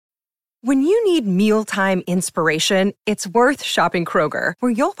When you need mealtime inspiration, it's worth shopping Kroger,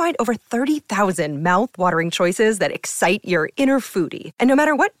 where you'll find over 30,000 mouth-watering choices that excite your inner foodie. And no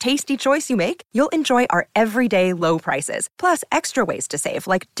matter what tasty choice you make, you'll enjoy our everyday low prices, plus extra ways to save,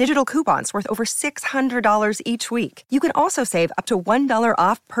 like digital coupons worth over $600 each week. You can also save up to $1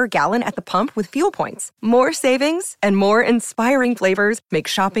 off per gallon at the pump with fuel points. More savings and more inspiring flavors make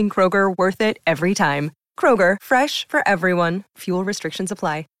shopping Kroger worth it every time. Kroger, fresh for everyone. Fuel restrictions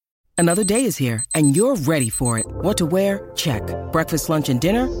apply. Another day is here, and you're ready for it. What to wear? Check. Breakfast, lunch, and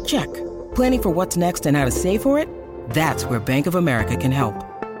dinner? Check. Planning for what's next and how to save for it? That's where Bank of America can help.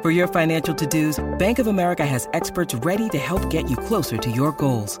 For your financial to-dos, Bank of America has experts ready to help get you closer to your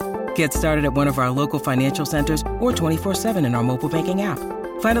goals. Get started at one of our local financial centers or 24/7 in our mobile banking app.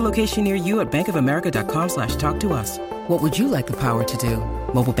 Find a location near you at bankofamerica.com/talktous. What would you like the power to do?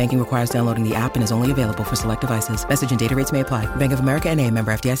 Mobile banking requires downloading the app and is only available for select devices. Message and data rates may apply. Bank of America N.A.,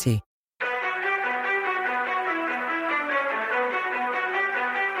 member FDIC.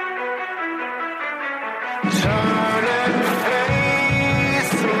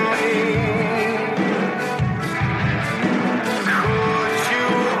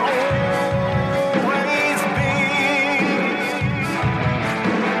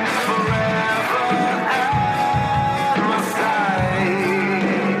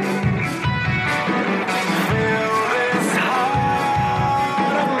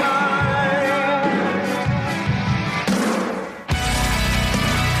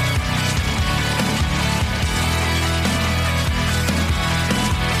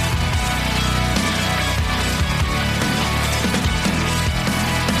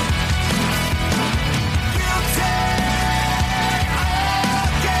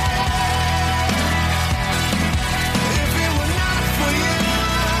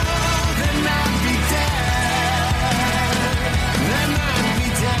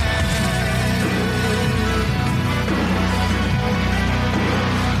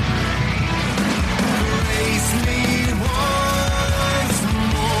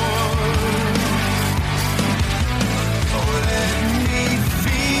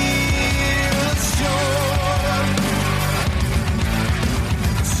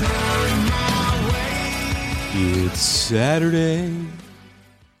 Saturday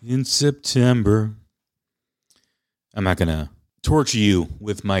in September. I'm not going to torture you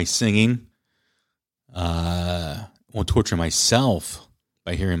with my singing. I won't torture myself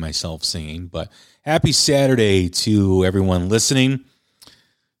by hearing myself singing, but happy Saturday to everyone listening.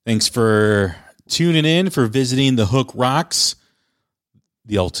 Thanks for tuning in, for visiting The Hook Rocks,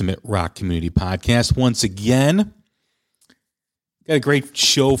 the Ultimate Rock Community Podcast. Once again, got a great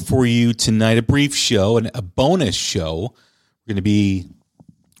show for you tonight, a brief show and a bonus show. We're going to be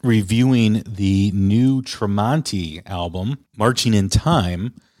reviewing the new Tremonti album, Marching in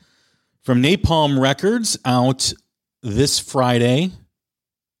Time, from Napalm Records, out this Friday,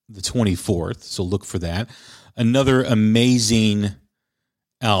 the 24th, so look for that. Another amazing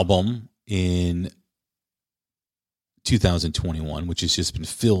album in 2021, which has just been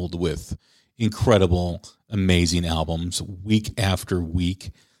filled with incredible, amazing albums week after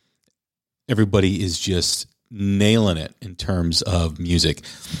week. Everybody is just nailing it in terms of music.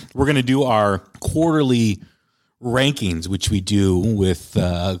 We're going to do our quarterly rankings, which we do with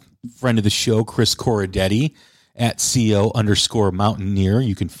a friend of the show, Chris Corradetti, at CO_Mountaineer.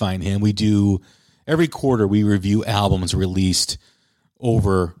 You can find him. We do every quarter, we review albums released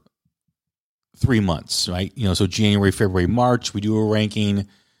over 3 months, right? You know, so January, February, March, we do a ranking.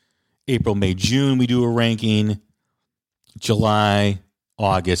 April, May, June, we do a ranking. July,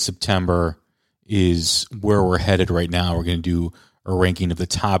 August, September is where we're headed right now. We're going to do a ranking of the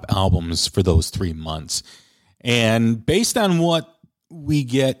top albums for those 3 months. And based on what we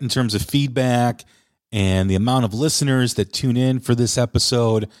get in terms of feedback and the amount of listeners that tune in for this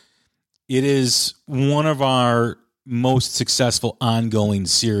episode, it is one of our most successful ongoing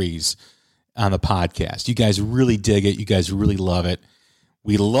series on the podcast. You guys really dig it. You guys really love it.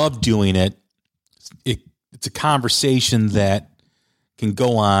 We love doing it. It's a conversation that can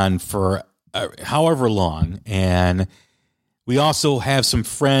go on for however long. And we also have some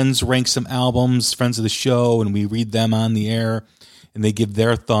friends rank some albums, friends of the show, and we read them on the air, and they give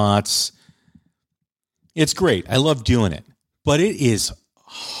their thoughts. It's great. I love doing it. But it is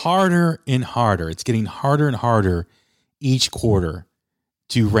harder and harder. It's getting harder and harder each quarter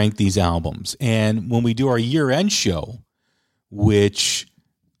to rank these albums. And when we do our year-end show, which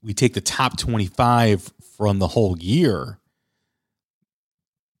we take the top 25 from the whole year,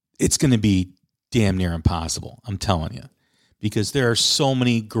 it's going to be damn near impossible, I'm telling you, because there are so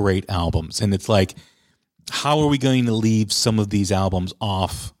many great albums. And it's like, how are we going to leave some of these albums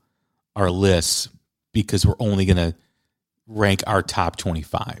off our lists because we're only going to rank our top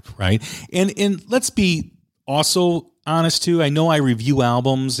 25, right? And let's be also honest too. I know I review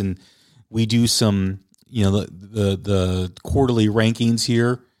albums and we do some, the quarterly rankings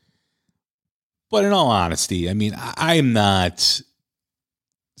here. But in all honesty, I mean, I am not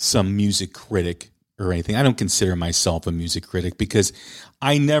some music critic or anything. I don't consider myself a music critic because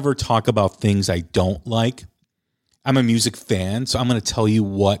I never talk about things I don't like. I'm a music fan, so I'm going to tell you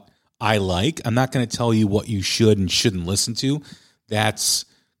what I like. I'm not going to tell you what you should and shouldn't listen to. That's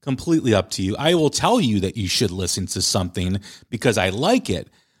completely up to you. I will tell you that you should listen to something because I like it,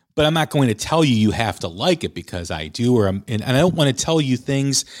 but I'm not going to tell you you have to like it because I do, and I don't want to tell you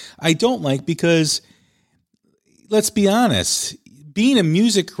things I don't like because, let's be honest, being a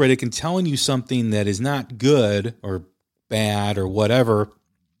music critic and telling you something that is not good or bad or whatever,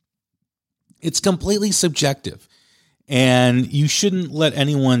 it's completely subjective. And you shouldn't let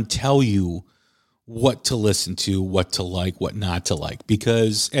anyone tell you what to listen to, what to like, what not to like.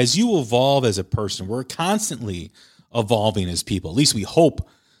 Because as you evolve as a person, we're constantly evolving as people. At least we hope,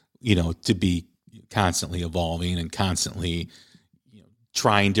 to be constantly evolving and constantly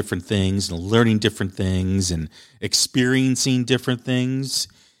trying different things and learning different things and experiencing different things.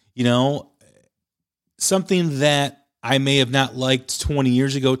 Something that I may have not liked 20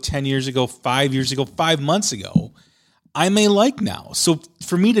 years ago, 10 years ago, 5 years ago, 5 months ago, I may like now. So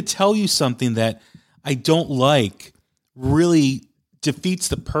for me to tell you something that I don't like really defeats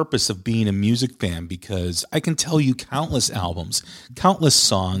the purpose of being a music fan, because I can tell you countless albums, countless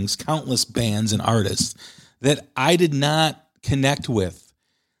songs, countless bands and artists that I did not connect with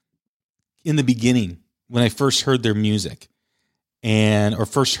in the beginning when I first heard their music or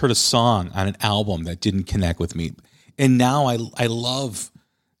first heard a song on an album that didn't connect with me. And now I love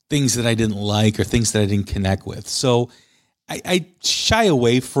things that I didn't like or things that I didn't connect with. So I shy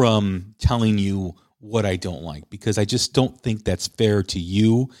away from telling you what I don't like because I just don't think that's fair to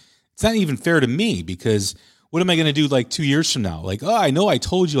you. It's not even fair to me because what am I going to do like 2 years from now? Like, I know I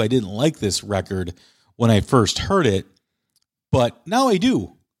told you I didn't like this record when I first heard it, but now I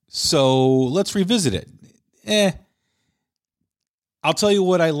do. So let's revisit it. I'll tell you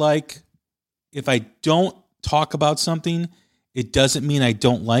what I like. If I don't talk about something, it doesn't mean I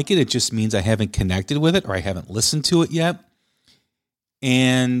don't like it. It just means I haven't connected with it or I haven't listened to it yet.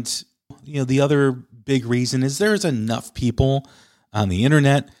 And, the other big reason is there's enough people on the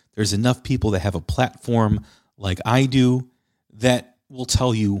internet. There's enough people that have a platform like I do that will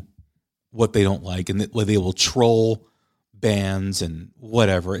tell you what they don't like and that they will troll bands and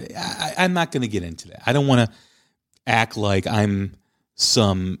whatever. I'm not going to get into that. I don't want to act like I'm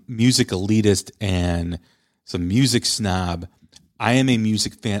some music elitist and some music snob. I am a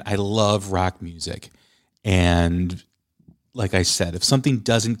music fan. I love rock music. And like I said, if something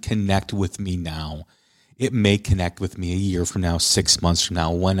doesn't connect with me now, it may connect with me a year from now, 6 months from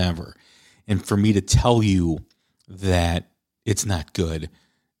now, whenever. And for me to tell you that it's not good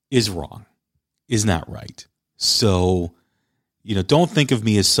is wrong, is not right. So, don't think of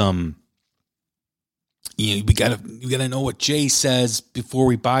me as some, we gotta know what Jay says before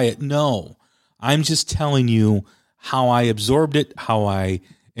we buy it. No, I'm just telling you how I absorbed it, how I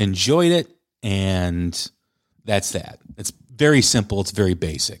enjoyed it, and that's that. It's very simple. It's very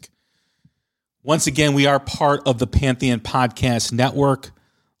basic. Once again, we are part of the Pantheon Podcast Network.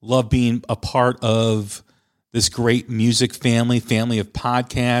 Love being a part of this great music family of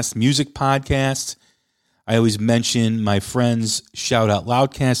podcasts, music podcasts. I always mention my friends, Shout Out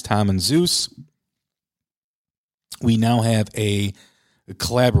Loudcast, Tom and Zeus. We now have a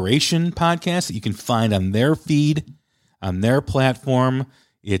collaboration podcast that you can find on their feed, on their platform.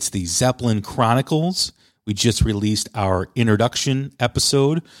 It's the Zeppelin Chronicles. We just released our introduction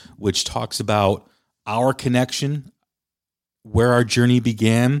episode, which talks about our connection, where our journey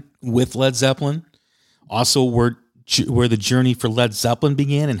began with Led Zeppelin. Also, where the journey for Led Zeppelin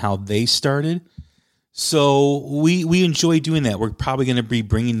began and how they started. So we enjoy doing that. We're probably going to be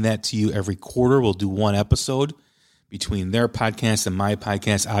bringing that to you every quarter. We'll do one episode between their podcast and my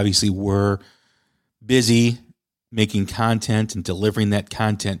podcast. Obviously, we're busy making content and delivering that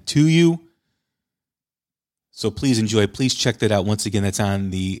content to you. So please enjoy. Please check that out. Once again, that's on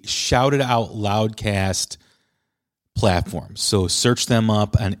the Shout It Out Loudcast platform. So search them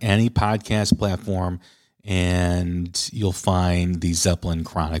up on any podcast platform and you'll find the Zeppelin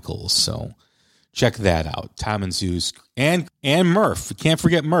Chronicles. So check that out. Tom and Zeus and Murph. Can't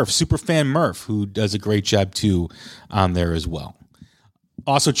forget Murph, superfan Murph, who does a great job too on there as well.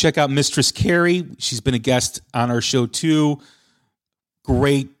 Also check out Mistress Carrie. She's been a guest on our show too.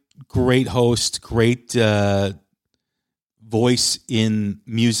 Great host, great voice in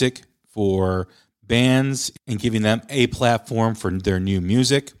music for bands and giving them a platform for their new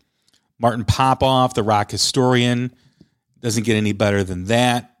music. Martin Popoff, the rock historian, doesn't get any better than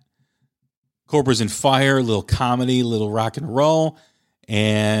that. Cobras and Fire, a little comedy, a little rock and roll.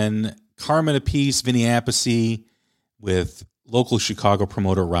 And Carmen Apiece, Vinny Appice with local Chicago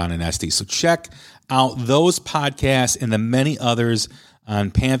promoter Ron and Esty. So check out those podcasts and the many others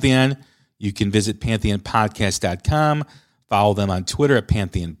on Pantheon. You can visit pantheonpodcast.com. Follow them on Twitter at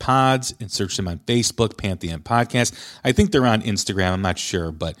Pantheon Pods and search them on Facebook, Pantheon Podcast. I think they're on Instagram. I'm not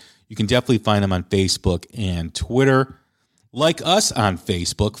sure, but you can definitely find them on Facebook and Twitter. Like us on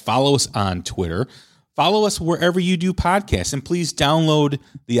Facebook. Follow us on Twitter. Follow us wherever you do podcasts. And please download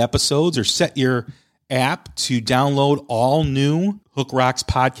the episodes or set your app to download all new Hook Rocks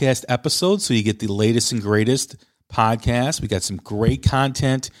podcast episodes so you get the latest and greatest podcasts. We got some great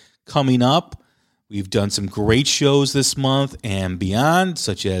content coming up. We've done some great shows this month and beyond,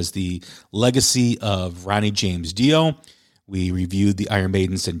 such as the Legacy of Ronnie James Dio. We reviewed the Iron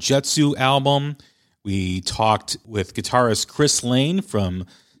Maiden Senjutsu album. We talked with guitarist Chris Lane from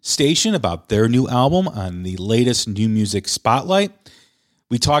Station about their new album on the latest New Music Spotlight.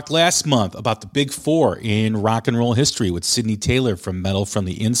 We talked last month about the Big Four in rock and roll history with Sidney Taylor from Metal from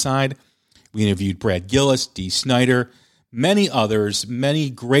the Inside. We interviewed Brad Gillis, Dee Snider, many others, many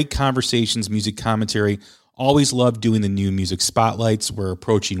great conversations, music commentary. Always love doing the New Music Spotlights. We're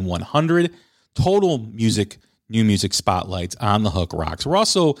approaching 100 total New Music Spotlights on the Hook Rocks. We're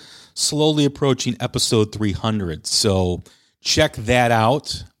also slowly approaching episode 300, so check that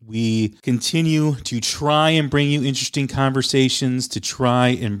out. We continue to try and bring you interesting conversations, to try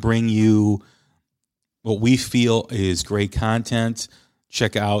and bring you what we feel is great content.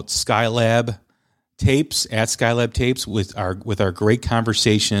 Check out Skylab Tapes at Skylab Tapes with our great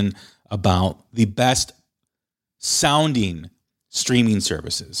conversation about the best sounding streaming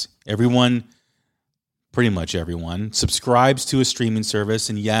services. Everyone, pretty much everyone, subscribes to a streaming service,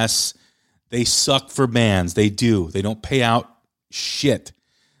 and yes, they suck for bands. They do. They don't pay out shit.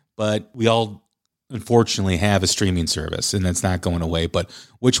 But we all, unfortunately, have a streaming service, and that's not going away. But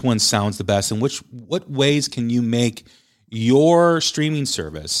which one sounds the best, and what ways can you make your streaming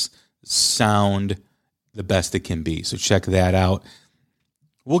service sound the best it can be? So check that out.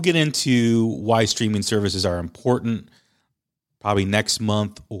 We'll get into why streaming services are important probably next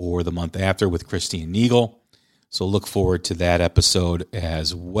month or the month after with Christine Neagle. So look forward to that episode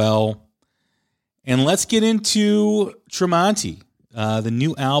as well. And let's get into Tremonti. The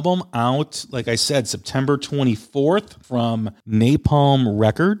new album out, like I said, September 24th from Napalm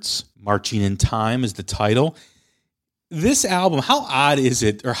Records. Marching in Time is the title. This album, how odd is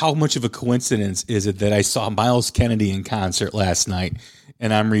it, or how much of a coincidence is it that I saw Miles Kennedy in concert last night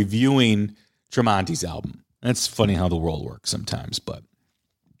and I'm reviewing Tremonti's album? That's funny how the world works sometimes. But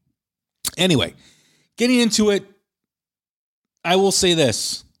anyway, getting into it, I will say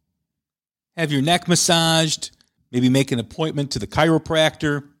this. Have your neck massaged. Maybe make an appointment to the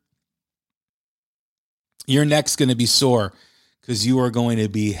chiropractor. Your neck's going to be sore because you are going to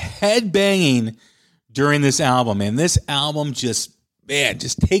be headbanging during this album. And this album just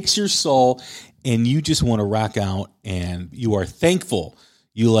takes your soul and you just want to rock out. And you are thankful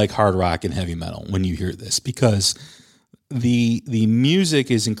you like hard rock and heavy metal when you hear this, because the music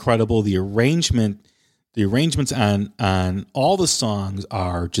is incredible. The arrangements on all the songs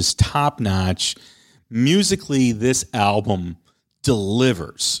are just top notch. Musically, this album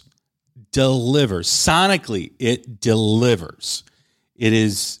delivers. Sonically, it delivers. It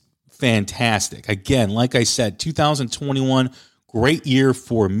is fantastic. Again, like I said, 2021, great year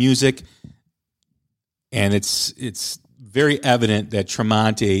for music. And it's very evident that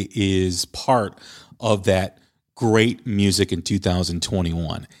Tremonti is part of that great music in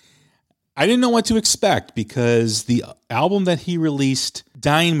 2021. I didn't know what to expect because the album that he released,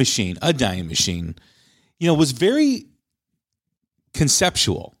 Dying Machine, was very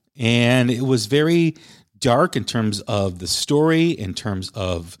conceptual, and it was very dark in terms of the story, in terms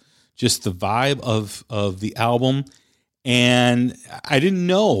of just the vibe of the album. And I didn't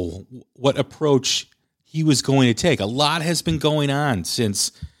know what approach he was going to take. A lot has been going on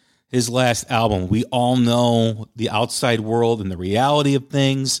since his last album. We all know the outside world and the reality of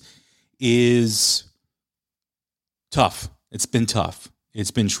things is tough. It's been tough.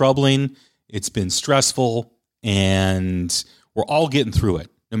 It's been troubling. It's been stressful, and we're all getting through it,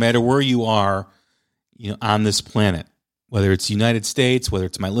 no matter where you are, on this planet, whether it's the United States, whether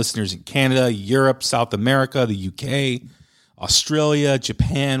it's my listeners in Canada, Europe, South America, the UK, Australia,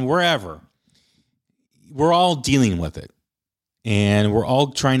 Japan, wherever. We're all dealing with it, and we're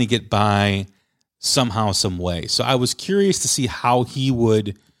all trying to get by somehow, some way. So I was curious to see how he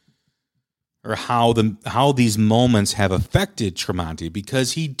would or how these moments have affected Tremonti,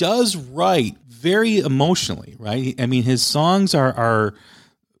 because he does write very emotionally, right? I mean, his songs are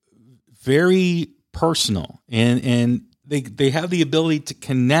very personal, and they have the ability to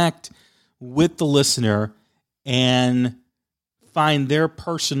connect with the listener and find their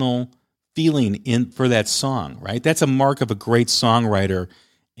personal feeling in for that song, right? That's a mark of a great songwriter,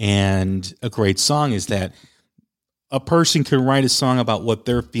 and a great song is that a person can write a song about what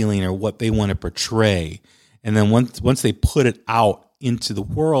they're feeling or what they want to portray, and then once they put it out into the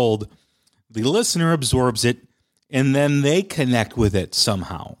world, the listener absorbs it, and then they connect with it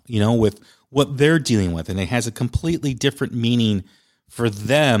somehow, with what they're dealing with, and it has a completely different meaning for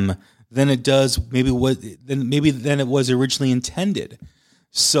them than it does maybe than it was originally intended.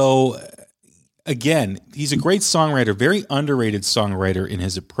 So again, he's a great songwriter, very underrated songwriter in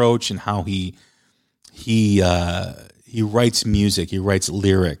his approach and how he writes music, he writes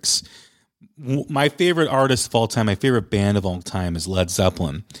lyrics. My favorite artist of all time, my favorite band of all time is Led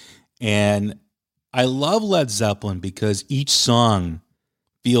Zeppelin. And I love Led Zeppelin because each song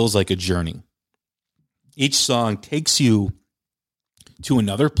feels like a journey. Each song takes you to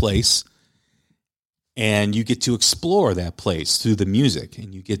another place, and you get to explore that place through the music,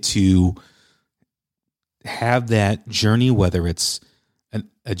 and you get to have that journey, whether it's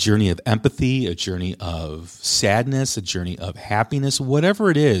a journey of empathy, a journey of sadness, a journey of happiness, whatever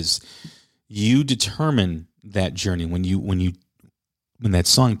it is, you determine that journey when that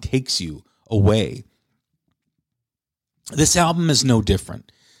song takes you away. This album is no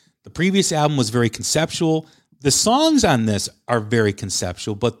different. The previous album was very conceptual. The songs on this are very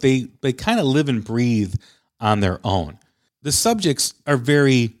conceptual, but they kind of live and breathe on their own. The subjects are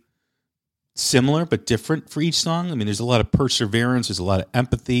very similar but different for each song. I mean, there's a lot of perseverance, there's a lot of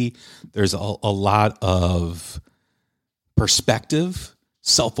empathy, there's a lot of perspective,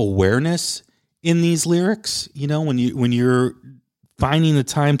 self-awareness in these lyrics. When you're finding the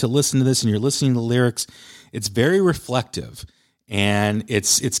time to listen to this and you're listening to the lyrics, it's very reflective, and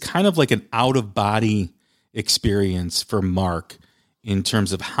it's kind of like an out-of-body experience for Mark in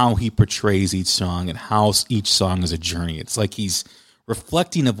terms of how he portrays each song and how each song is a journey. It's like he's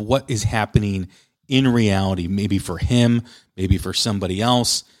reflecting of what is happening in reality, maybe for him, maybe for somebody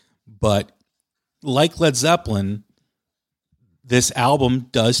else. But like Led Zeppelin, this album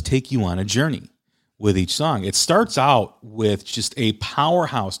does take you on a journey with each song. It starts out with just two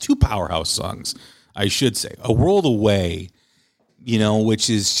powerhouse songs, I should say. A World Away, which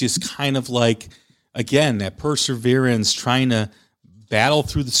is just kind of like, again, that perseverance, trying to battle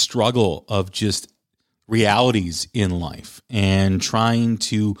through the struggle of just realities in life and trying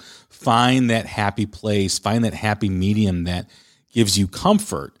to find that happy place, find that happy medium that gives you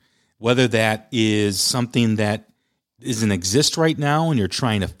comfort, whether that is something that doesn't exist right now and you're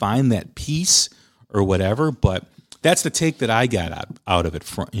trying to find that peace or whatever. But that's the take that I got out of it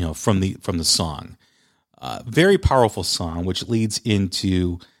from the song. Very powerful song, which leads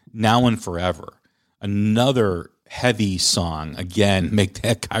into Now and Forever, another heavy song. Again, make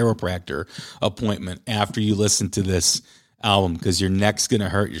that chiropractor appointment after you listen to this album, because your neck's going to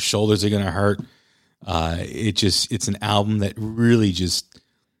hurt, your shoulders are going to hurt. It's an album that really just,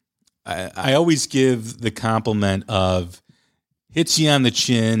 I always give the compliment of hits you on the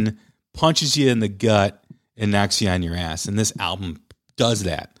chin, punches you in the gut, and knocks you on your ass. And this album does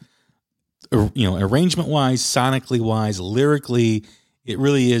that. Arrangement wise, sonically wise, lyrically, it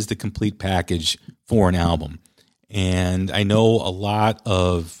really is the complete package for an album. And I know a lot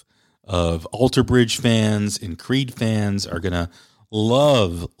of Alter Bridge fans and Creed fans are going to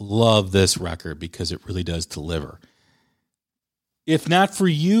love this record because it really does deliver. If Not For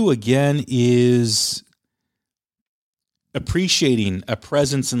You, again, is appreciating a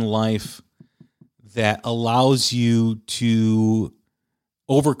presence in life that allows you to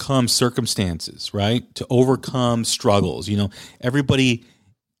overcome circumstances, right? To overcome struggles. Everybody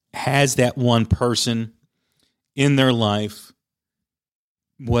has that one person in their life,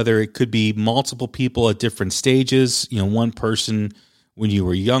 whether it could be multiple people at different stages. One person when you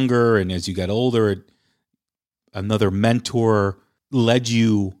were younger, and as you got older, another mentor led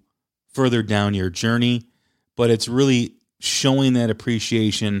you further down your journey. But it's really showing that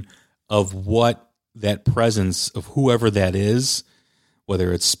appreciation of what that presence of whoever that is,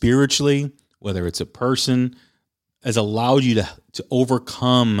 whether it's spiritually, whether it's a person, has allowed you to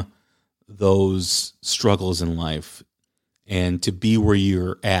overcome those struggles in life and to be where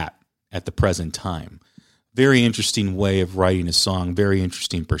you're at the present time. Very interesting way of writing a song, very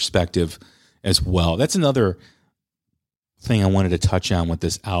interesting perspective as well. That's another thing I wanted to touch on with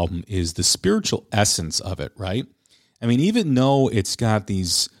this album is the spiritual essence of it, right? I mean, even though it's got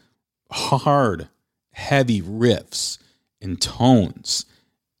these hard, heavy riffs and tones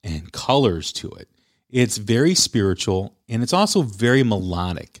and colors to it. It's very spiritual, and it's also very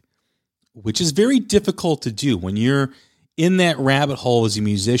melodic, which is very difficult to do when you're in that rabbit hole as a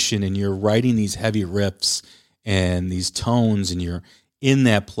musician and you're writing these heavy riffs and these tones, and you're in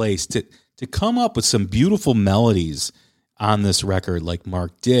that place to come up with some beautiful melodies on this record like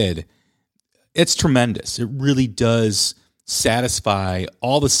Mark did. It's tremendous. It really does satisfy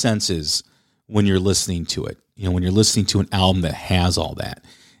all the senses when you're listening to it. You know, when you're listening to an album that has all that.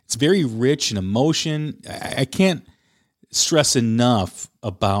 It's very rich in emotion. I can't stress enough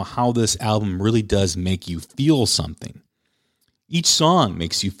about how this album really does make you feel something. Each song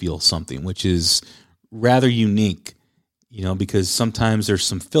makes you feel something, which is rather unique, you know, because sometimes there's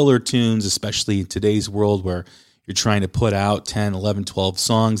some filler tunes, especially in today's world where you're trying to put out 10, 11, 12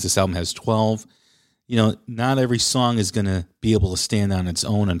 songs. This album has 12. You know, not every song is going to be able to stand on its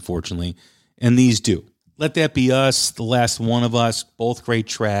own, unfortunately, and these do. Let That Be Us, The Last One of Us, both great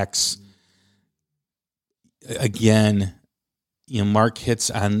tracks. Again, you know, Mark hits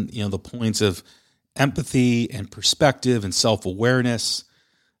on, you know, the points of empathy and perspective and self-awareness,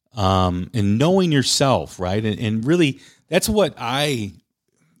 and knowing yourself, right? And really, that's what I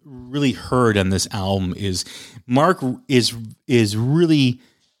really heard on this album is Mark is really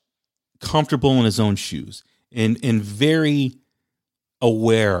comfortable in his own shoes and very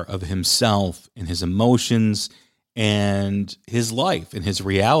aware of himself and his emotions and his life and his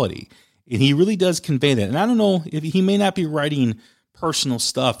reality. And he really does convey that. And I don't know if he may not be writing personal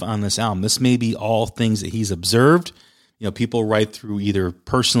stuff on this album. This may be all things that he's observed. You know, people write through either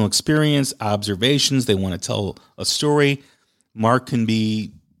personal experience, observations. They want to tell a story. Mark can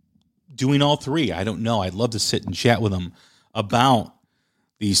be doing all three. I don't know. I'd love to sit and chat with him about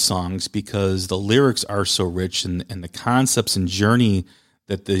these songs because the lyrics are so rich and the concepts and journey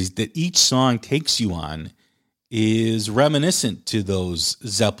that each song takes you on is reminiscent to those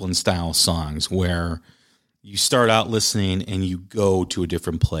Zeppelin-style songs where you start out listening and you go to a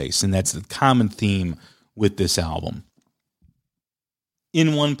different place. And that's the common theme with this album.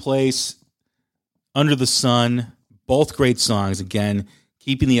 In One Place, Under the Sun, both great songs. Again,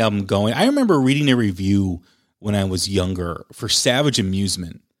 keeping the album going. I remember reading a review when I was younger for Savage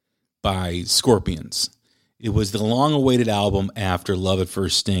Amusement by Scorpions. It was the long-awaited album after Love at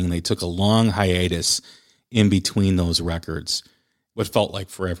First Sting. They took a long hiatus in between those records, what felt like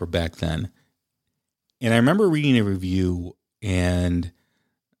forever back then. And I remember reading a review, and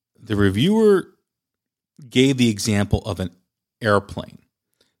the reviewer gave the example of an airplane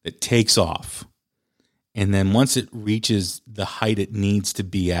that takes off. And then once it reaches the height it needs to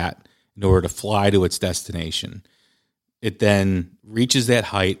be at in order to fly to its destination, it then reaches that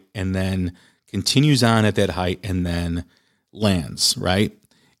height and then continues on at that height and then lands, right?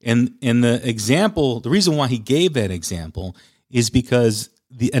 And the example, the reason why he gave that example is because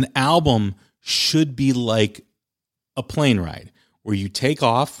an album should be like a plane ride where you take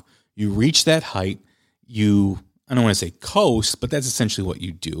off, you reach that height, I don't want to say coast, but that's essentially what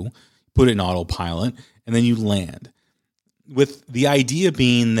you do. Put it in autopilot, and then you land. With the idea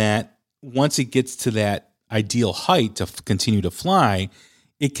being that once it gets to that ideal height to continue to fly,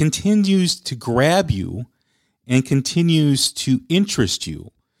 it continues to grab you and continues to interest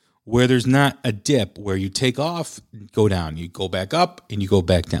you, where there's not a dip where you take off, go down, you go back up, and you go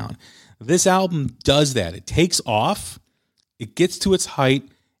back down. This album does that. It takes off, it gets to its height,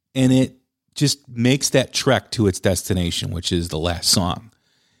 and it just makes that trek to its destination, which is the last song.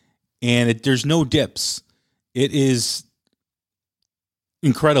 And there's no dips. It is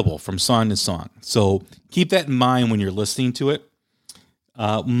incredible from song to song. So keep that in mind when you're listening to it.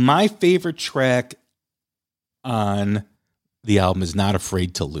 My favorite track on the album is Not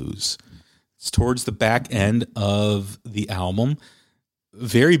Afraid to Lose. It's towards the back end of the album.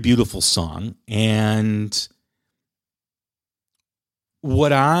 Very beautiful song. And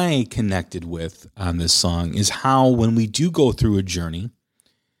what I connected with on this song is how when we do go through a journey,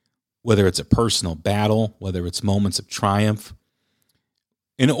 whether it's a personal battle, whether it's moments of triumph,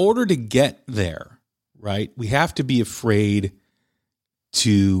 in order to get there, right, we have to be afraid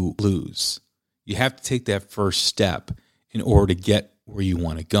to lose. You have to take that first step in order to get where you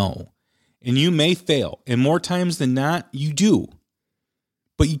want to go. And you may fail. And more times than not, you do.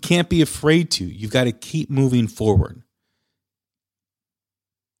 But you can't be afraid to. You've got to keep moving forward.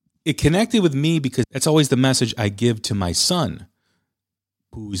 It connected with me because that's always the message I give to my son,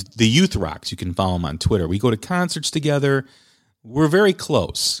 who's the Youth Rocks. You can follow him on Twitter. We go to concerts together. We're very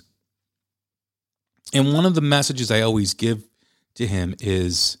close. And one of the messages I always give to him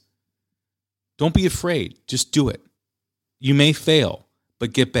is, don't be afraid. Just do it. You may fail,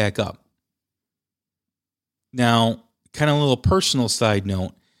 but get back up. Now, kind of a little personal side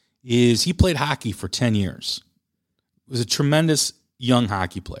note is he played hockey for 10 years. Was a tremendous young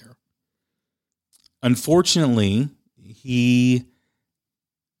hockey player. Unfortunately, he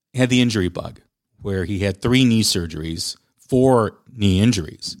had the injury bug where he had 3 knee surgeries, 4 knee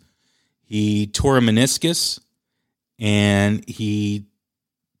injuries. He tore a meniscus and he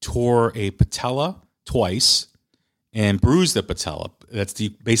tore a patella twice and bruised the patella. That's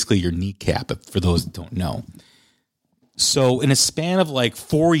basically your kneecap, for those that don't know. So in a span of like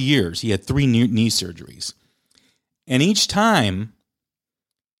 4 years, he had 3 knee surgeries. And each time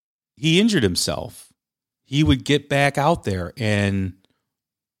he injured himself, he would get back out there and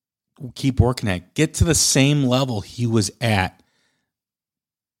keep working at, get to the same level he was at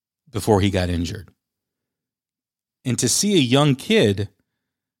before he got injured. And to see a young kid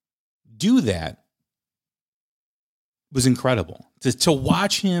do that was incredible. To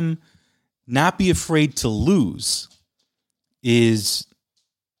watch him not be afraid to lose is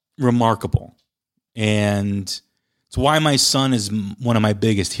remarkable. And it's why my son is one of my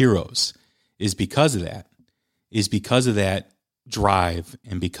biggest heroes, is because of that. Is because of that drive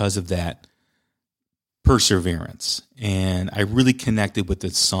and because of that perseverance. And I really connected with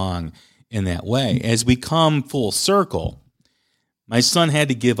this song in that way. As we come full circle, my son had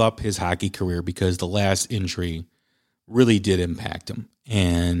to give up his hockey career because the last injury really did impact him.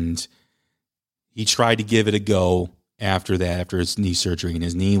 And he tried to give it a go after that, after his knee surgery, and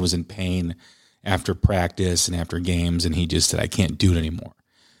his knee was in pain after practice and after games, and he just said, I can't do it anymore.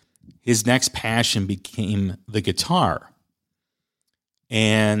 His next passion became the guitar.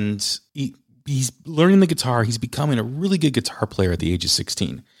 And he's learning the guitar. He's becoming a really good guitar player at the age of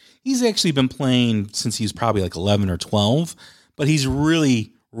 16. He's actually been playing since he was probably like 11 or 12, but he's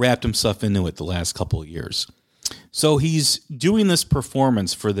really wrapped himself into it the last couple of years. So he's doing this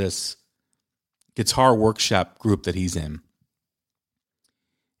performance for this guitar workshop group that he's in.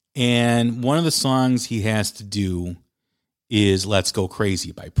 And one of the songs he has to do is Let's Go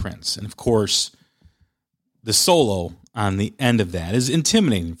Crazy by Prince. And of course, the solo on the end of that is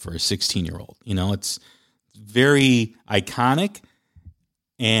intimidating for a 16-year-old. You know, it's very iconic.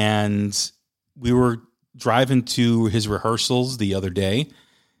 And we were driving to his rehearsals the other day,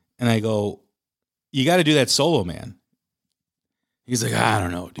 and I go, you got to do that solo, man. He's like, I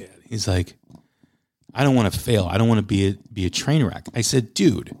don't know, Dad. He's like, I don't want to fail. I don't want to be a train wreck. I said,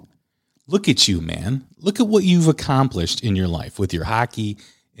 dude, look at you, man. Look at what you've accomplished in your life with your hockey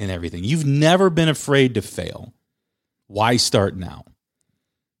and everything. You've never been afraid to fail. Why start now?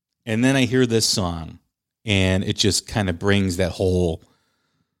 And then I hear this song, and it just kind of brings that whole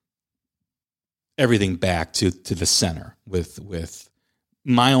everything back to the center with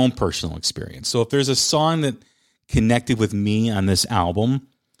my own personal experience. So if there's a song that connected with me on this album,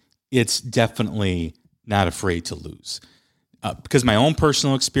 it's definitely Not Afraid to Lose. Because my own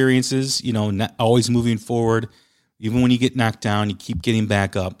personal experiences, you know, not always moving forward, even when you get knocked down, you keep getting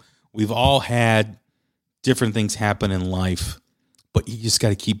back up. We've all had different things happen in life, but you just got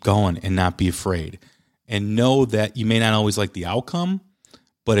to keep going and not be afraid. And know that you may not always like the outcome,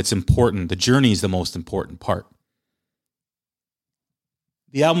 but it's important. The journey is the most important part.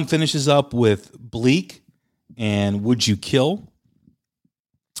 The album finishes up with Bleak and Would You Kill?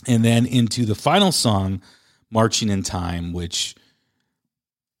 And then into the final song, Marching in Time, which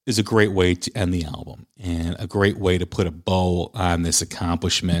is a great way to end the album and a great way to put a bow on this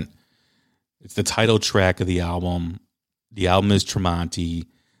accomplishment. It's the title track of the album. The album is Tremonti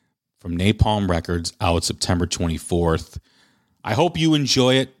from Napalm Records, out September 24th. I hope you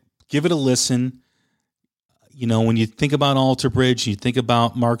enjoy it. Give it a listen. You know, when you think about Alter Bridge, you think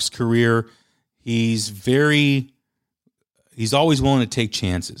about Mark's career, he's always willing to take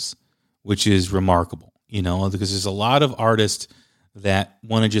chances, which is remarkable, you know, because there's a lot of artists that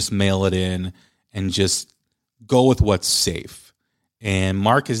want to just mail it in and just go with what's safe. And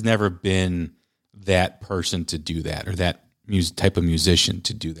Mark has never been that person to do that, or that type of musician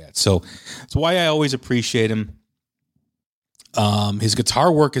to do that. So that's why I always appreciate him. His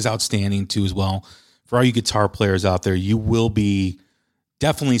guitar work is outstanding too, as well. For all you guitar players out there, you will be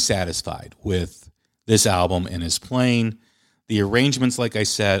definitely satisfied with this album and his playing. The arrangements, like I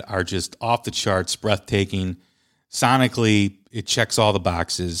said, are just off the charts, breathtaking. Sonically, it checks all the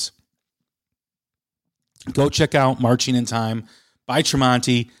boxes. Go check out Marching in Time by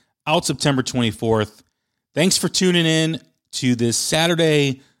Tremonti, out September 24th. Thanks for tuning in to this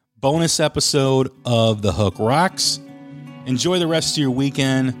Saturday bonus episode of The Hook Rocks. Enjoy the rest of your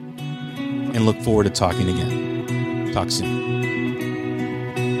weekend and look forward to talking again. Talk soon.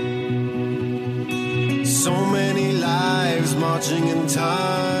 So many lives marching in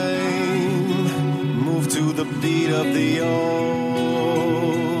time, move to the the beat of the old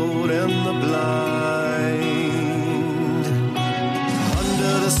and the blind.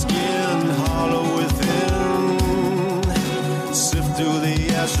 Under the skin, hollow within, sift through the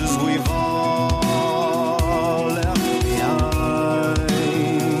ashes we've all left behind.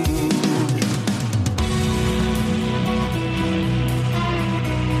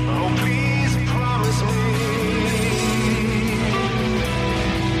 Oh, please promise me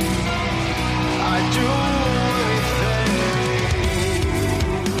I'd do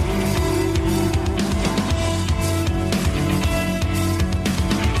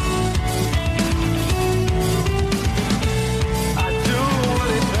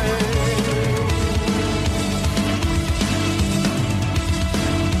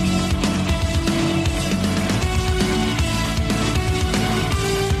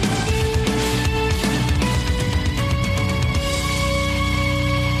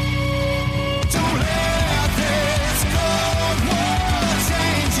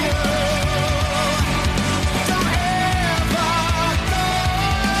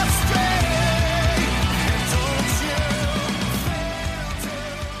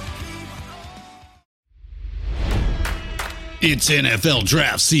It's NFL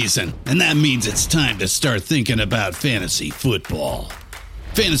draft season, and that means it's time to start thinking about fantasy football.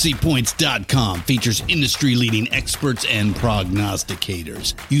 FantasyPoints.com features industry-leading experts and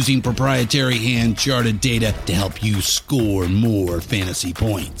prognosticators using proprietary hand-charted data to help you score more fantasy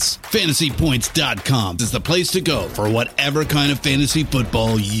points. FantasyPoints.com is the place to go for whatever kind of fantasy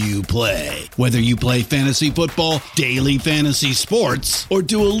football you play. Whether you play fantasy football, daily fantasy sports, or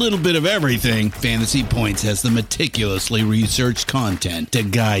do a little bit of everything, Fantasy Points has the meticulously researched content to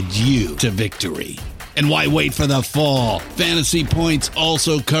guide you to victory. And why wait for the fall? Fantasy Points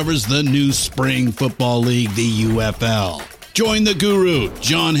also covers the new spring football league, the UFL. Join the guru,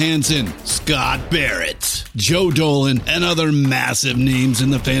 John Hansen, Scott Barrett, Joe Dolan, and other massive names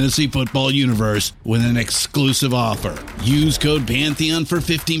in the fantasy football universe with an exclusive offer. Use code Pantheon for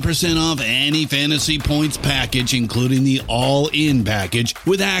 15% off any Fantasy Points package, including the all-in package,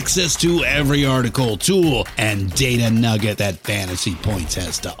 with access to every article, tool, and data nugget that Fantasy Points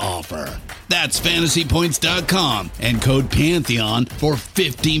has to offer. That's FantasyPoints.com and code Pantheon for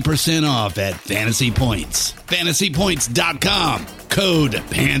 15% off at Fantasy Points. FantasyPoints.com, code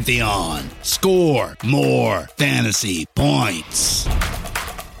Pantheon. Score more fantasy points.